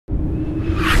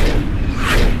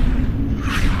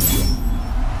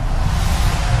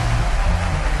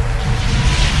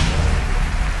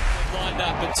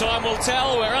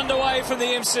away from the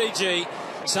MCG.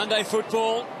 Sunday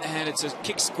football, and it's a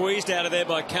kick squeezed out of there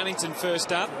by Cunnington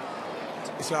first up.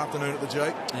 This afternoon at the G.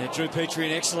 Drew Petrie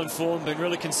in excellent form, been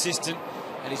really consistent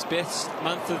at his best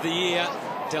month of the year.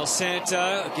 Del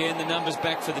Santo, again the numbers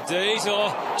back for the D's. Oh,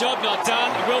 job not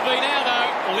done. It will be now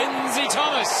though. Lindsay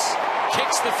Thomas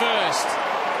kicks the first.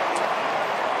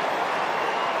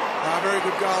 Very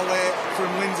good goal there from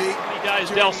Lindsay.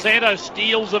 Del Santo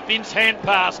steals a Vince hand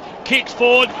pass, kicks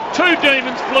forward, two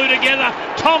demons flew together.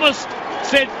 Thomas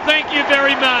said thank you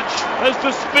very much as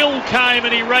the spill came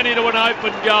and he ran into an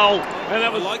open goal. And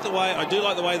that was I do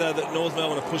like the way though that North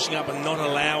Melbourne are pushing up and not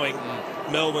allowing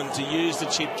Melbourne to use the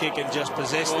chip kick and just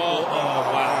possess the ball.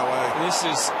 Oh wow. This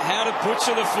is how to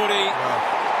butcher the footy. Wow.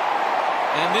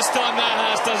 And this time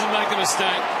Nahas doesn't make a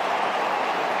mistake.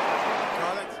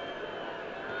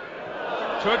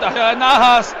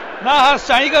 Nahas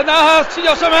想一个 Nahas 踢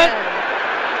脚射门，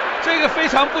这个非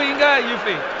常不应该，于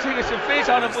飞，这个是非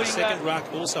常的不应该。 Second ruck,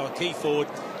 also a key forward.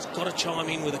 He's got to chime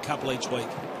in with a couple each week.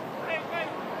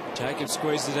 Jacob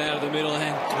squeezed it out of the middle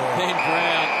and Ben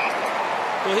Brown.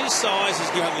 Well, his size has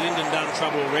given Lyndon Dunn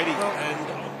trouble already, and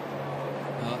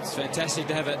it's fantastic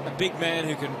to have a big man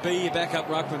who can be your backup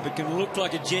ruckman but can look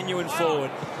like a genuine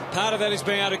forward. Part of that is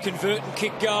being able to convert and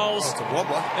kick goals. It's a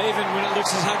wobbler. Even when it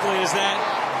looks as ugly as that,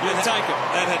 you take it.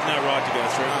 That had no right to go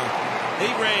through.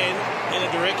 He ran in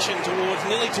a direction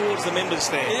nearly towards the members'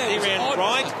 stand. Yeah, he ran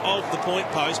right of the point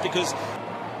post because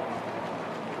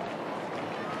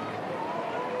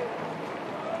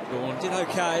did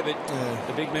okay, but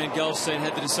the big man goal scene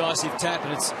had the decisive tap,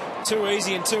 and it's too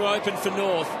easy and too open for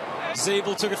North.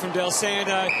 Zeeble took it from Del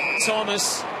Santo.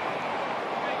 Thomas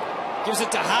gives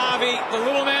it to Harvey. The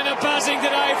little men are buzzing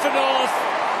today for North.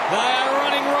 They are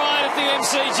running right at the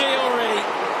MCG already.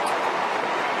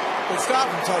 Good start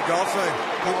from Todd Goldstein.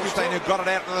 Goldstein who got it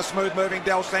out to the smooth-moving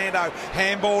Del Santo.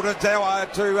 Handball to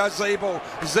Zeeble.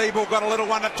 Zeeble got a little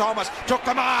one to Thomas. Took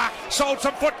the mark. Sold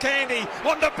some foot candy.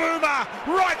 On the Boomer.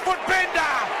 Right foot bender.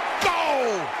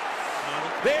 Goal!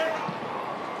 There.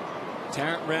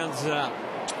 Tarrant rounds it up.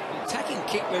 Attacking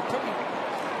kick, but probably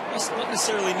not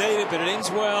necessarily needed, but it ends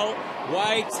well.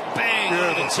 Wait, bang,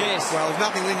 on the chest. Well, there's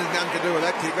nothing Lyndon Dunn could do with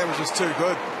that kick. That was just too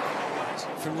good.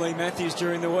 From Lee Matthews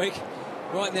during the week.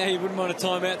 Right now, you wouldn't want a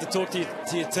timeout to talk to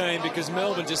your team because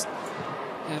Melbourne just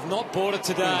have not bought it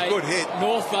today. Good hit.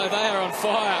 North, though, they are on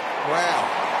fire.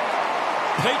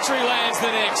 Wow. Petrie lands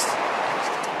the next.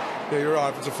 Yeah, you're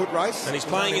right. It's a foot race. And he's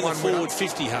playing in the forward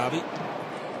 50, Harvey.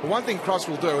 The one thing Cross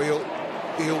will do,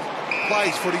 he'll play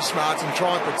his footy smarts and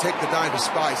try and protect the dangerous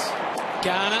space.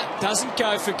 Garner doesn't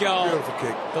go for goal. Beautiful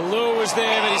kick. The lure was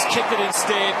there, but he's kicked it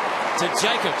instead to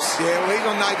Jacobs. Yeah, well, he's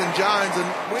on Nathan Jones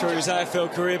and through his AFL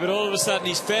career, but all of a sudden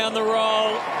he's found the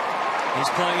role. He's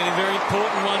playing in a very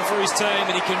important one for his team,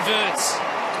 and he converts.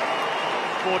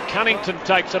 Ford Cunnington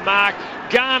takes a mark.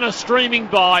 Garner streaming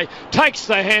by, takes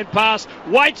the hand pass,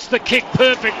 waits the kick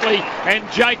perfectly, and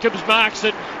Jacobs marks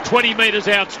it 20 metres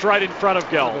out straight in front of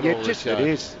goal. Yeah, just it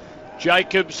is.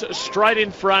 Jacobs straight in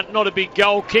front, not a big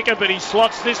goal kicker, but he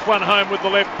slots this one home with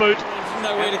the left boot.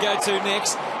 Nowhere to go to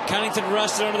next. Cunnington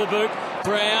rushed it onto the boot.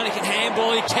 Brown, he can handball,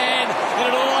 he can, and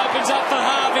it all opens up for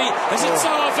Harvey, as it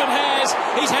so often has.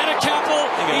 He's had a couple,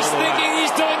 he's thinking,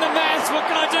 he's doing the maths, what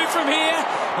can I do from here?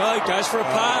 Well, he goes for a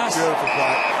pass. Beautiful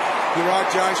play. You're right,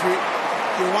 Josh, we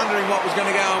were wondering what was going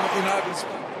to go on in open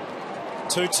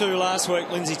space. 2-2 last week,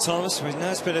 Lindsay Thomas. We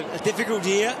know it's been a difficult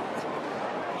year.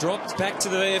 Dropped back to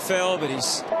the VFL, but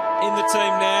he's in the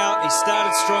team now. He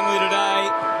started strongly today.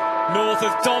 North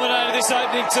have dominated this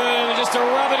opening term, and just to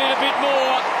rub it in a bit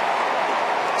more.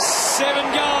 7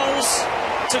 goals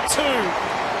to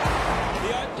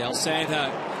 2. Del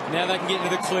Santo. Now they can get into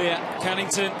the clear.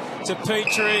 Cunnington to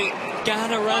Petrie.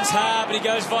 Garner runs hard, but he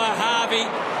goes via Harvey,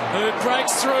 who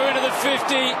breaks through into the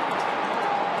 50.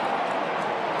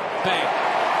 Bang.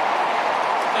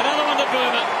 Another one to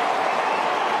Boomer.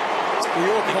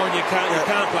 Your point, you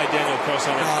can't play Daniel Cross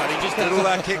on it. No, he just did all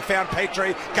that kick, found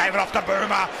Petrie, gave it off to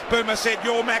Boomer. Boomer said,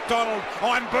 "You're McDonald,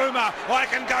 I'm Boomer. I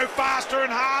can go faster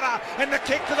and harder." And the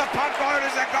kick to the punt road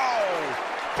is a goal.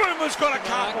 Boomer's got a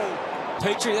couple.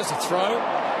 Petrie, that's a throw.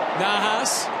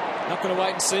 Nahas, not going to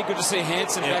wait and see. Good to see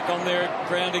Hansen back on there at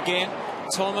ground again.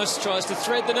 Thomas tries to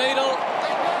thread the needle.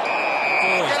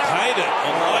 Oh, he's paid it.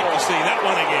 I'd like to see that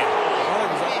one again.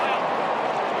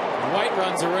 Waite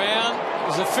runs around. It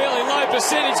was a fairly low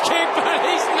percentage kick, but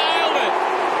he's nailed it.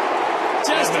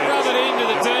 Just to rub it into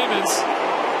the demons.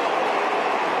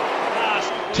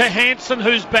 To Hansen,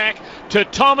 who's back. To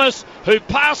Thomas, who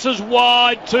passes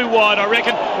wide, too wide, I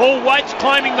reckon. All Waite's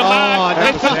claiming the mark.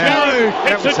 It's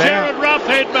a Jared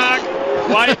Roughead mark.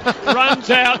 Wait, runs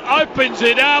out, opens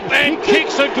it up and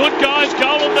kicks a good guy's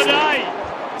goal of the day.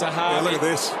 To Harvey, look at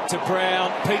this. to Brown.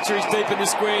 Petrie's deep in the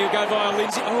square. He'll go via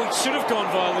Lindsay. Oh, he should have gone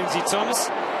via Lindsay Thomas.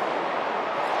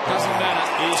 Doesn't matter.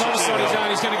 Thomas on his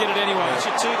own. He's going to get it anyway. It's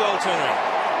your 2-goal turnaround.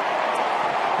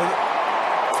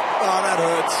 Oh, that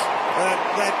hurts.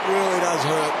 That really does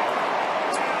hurt.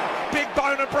 Big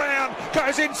Boner Brown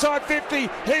goes inside 50.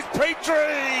 Here's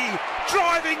Petrie.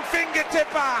 Driving finger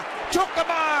tipper. Took the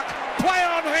mark. Play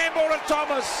on handball to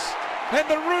Thomas. And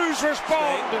the Roos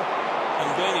respond. And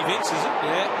Bernie Vince, is it?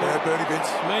 Yeah, Bernie Vince.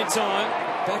 Meantime,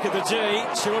 back at the G.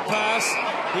 Short pass.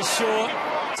 He's short.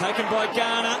 Taken by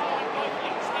Garner.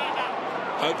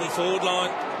 Open forward line.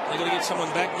 They've got to get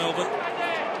someone back, Melbourne.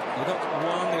 They've got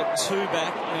one. They've got two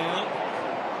back now.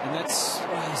 And that's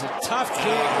it's a tough kick.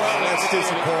 That's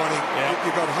disappointing. Yeah.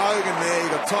 You've got Hogan there,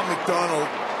 you've got Tom McDonald.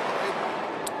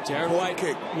 Jared Waite,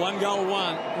 kick. 1-goal.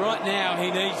 Right now,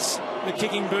 he needs the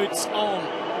kicking boots on.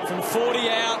 From 40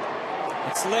 out,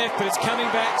 it's left, but it's coming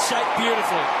back, shaped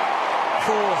beautifully.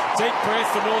 Deep breath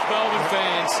for North Melbourne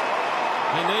fans.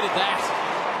 They needed that.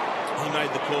 He made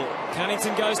the call.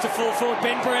 Cunnington goes to full forward.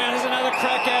 Ben Brown has another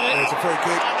crack at it. There's a free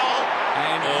kick.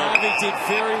 And Harvey did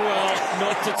very well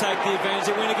not to take the advantage.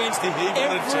 It went against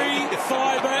every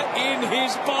fibre in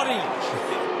his body.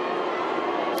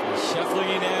 He's shuffling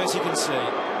in now, as you can see.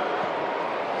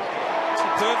 It's a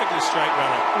perfectly straight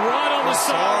runner. Right on the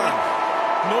side.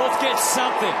 North gets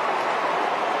something.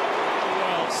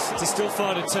 To still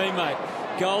find a teammate.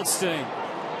 Goldstein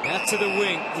out to the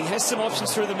wing. He has some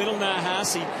options through the middle.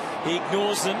 Nahas, he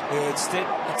ignores them. Instead,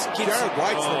 it's Jared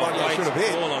Waite's the one that should have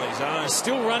hit. All on his own. He's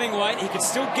still running Waite. He can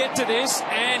still get to this,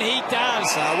 and he does.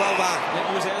 Well done.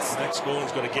 That was out. Max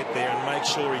Gorn's got to get there and make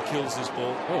sure he kills this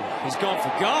ball. Oh, he's gone for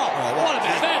goal. What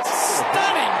about that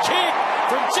stunning kick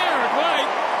from Jared Waite?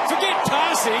 Forget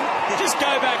passing. Just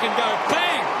go back and go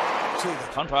bang.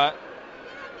 长传，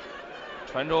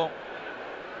传中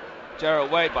 ，Jared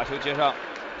White 把球接上，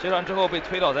接上之后被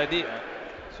推倒在地，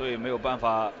所以没有办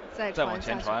法再往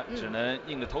前传，只能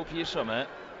硬着头皮射门。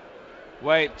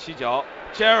White 起脚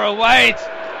 ，Jared White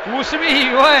 50米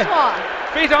以外，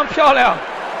非常漂亮。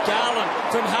Garland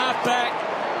from half back.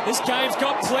 This game's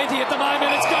got plenty at the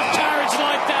moment. It's got courage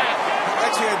like that.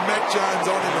 Actually had Matt Jones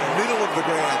on in the middle of the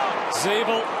ground.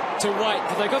 Zeeble to Waite.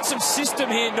 Have they got some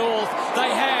system here, North? They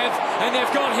have, and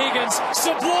they've got Higgins.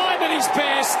 Sublime at his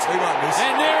best. He won't miss.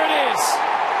 And there it is.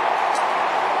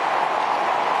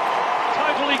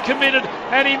 Totally committed,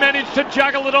 and he managed to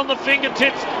juggle it on the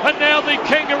fingertips. And now the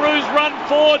Kangaroos run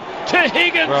forward to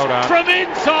Higgins from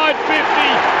inside 50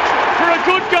 for a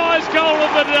good guy's goal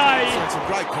of the day. It's a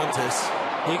great contest.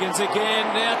 Higgins again.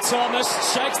 Now Thomas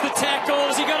shakes the tackle.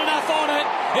 Has he got enough on it?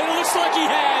 It looks like he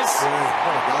has. Yeah,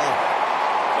 what a goal.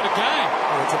 What a game.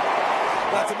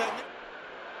 That's a magnificent.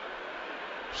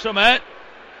 射门，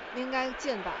应该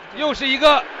进吧？又是一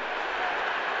个，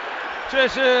这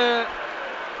是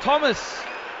Thomas。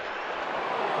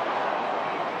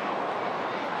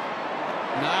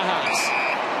 Nahas.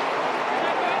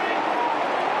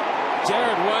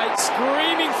 Jared Waite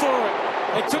screaming for it.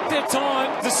 They took their time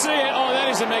to see it. Oh, that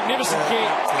is a magnificent kick.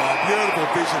 Beautiful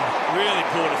vision. Really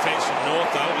poor defence from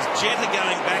North, though. It was Jetta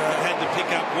going back that had to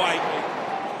pick up Waite.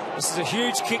 This is a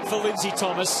huge kick for Lindsay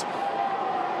Thomas.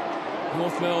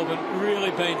 North Melbourne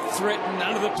really been threatened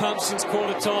under the pump since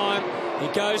quarter time. He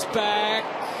goes back.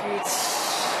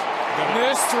 It's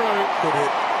nursed through. Good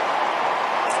hit.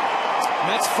 And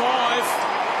that's 5.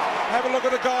 Have a look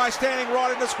at the guy standing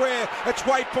right in the square. It's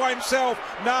Waite by himself.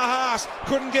 Nahas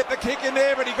couldn't get the kick in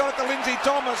there, but he got it to Lindsay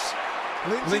Thomas.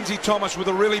 Lindsay Thomas with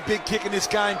a really big kick in this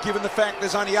game, given the fact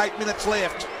there's only 8 minutes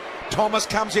left. Thomas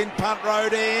comes in, punt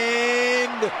road,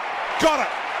 and got it.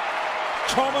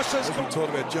 Thomas has... We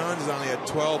talked about Jones has only had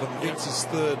 12 and Vince's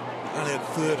third only had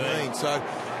 13. So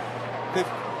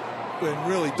they've been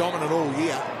really dominant all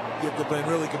year. Yet they've been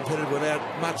really competitive without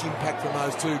much impact from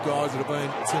those two guys that have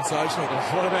been sensational.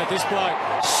 What about this bloke?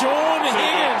 Sean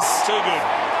Higgins. Too good.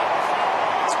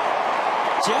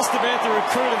 Just about the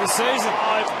recruit of the season.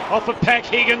 Off a pack,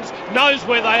 Higgins knows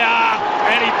where they are,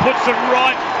 and he puts it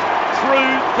right through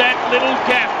that little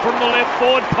gap from the left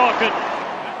forward pocket.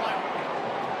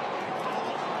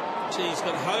 Gee, he's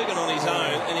got Hogan on his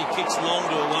own, and he kicks long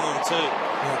to a 1-on-2.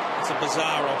 Yeah. It's a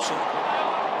bizarre option.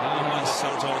 I wonder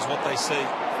sometimes what they see.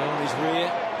 On his rear,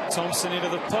 Thompson into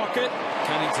the pocket.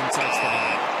 Cunnington takes that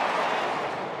out.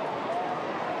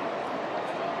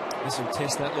 This will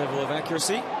test that level of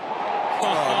accuracy.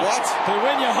 What? But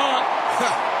when you're hot.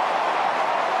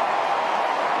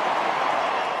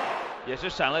 也是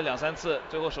闪了2、3次，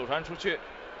最后手传出去，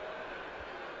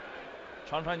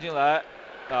长传进来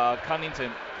，Cunnington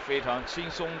非常轻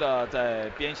松的在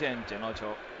边线捡到球，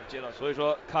所以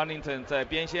说 Cunnington 在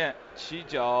边线起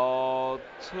脚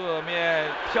侧面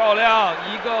漂亮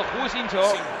一个弧形球。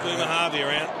Boomer Harvey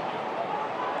around.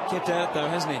 Kept out though,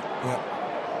 hasn't he? Yeah.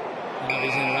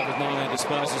 Harvey's ended up with 19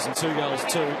 disposals and 2 goals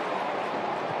too.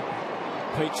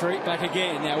 Petrie back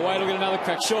again. Now Wade will get another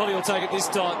crack. Surely he'll take it this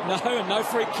time. No, and no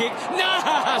free kick.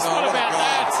 Nahas! What about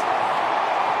that?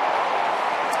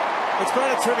 It's been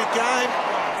a terrific game.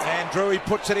 And Drewy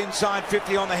puts it inside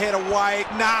 50 on the head of Wade.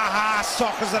 Naha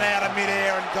soccers it out of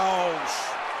mid-air and goals.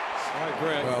 I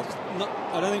agree. Well,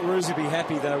 I don't think Roos would be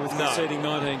happy though with conceding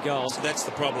 19 goals. That's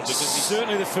the problem, because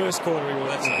certainly the first quarter he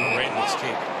was. That's a horrendous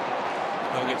kick.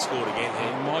 They'll get scored again here.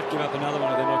 He might give up another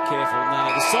one if they're not careful. No,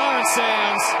 the siren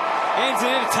sounds. Ends an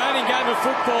entertaining game of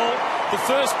football. The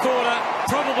first quarter,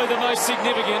 probably the most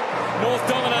significant. North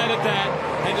dominated that,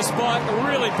 and despite a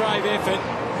really brave effort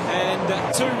and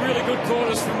 2 really good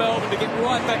quarters from Melbourne to get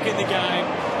right back in the game,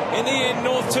 in the end,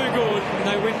 North too good, and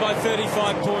they win by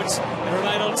 35 points and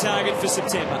remain on target for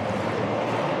September.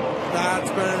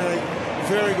 It's been a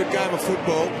very good game of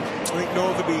football. I think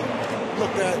North will be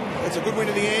looked at. It's a good win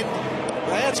in the end.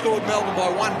 They outscored Melbourne by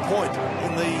 1 point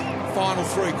in the final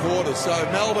 3 quarters. So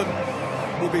Melbourne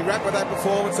will be wrapped with that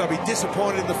performance. They'll be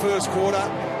disappointed in the first quarter.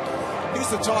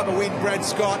 This is the type of win Brad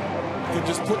Scott can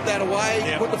just put that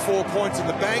away, put the 4 points in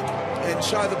the bank, and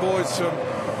show the boys some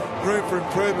room for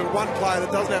improvement. One player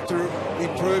that doesn't have to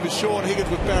improve is Sean Higgins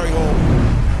with Barry Hall.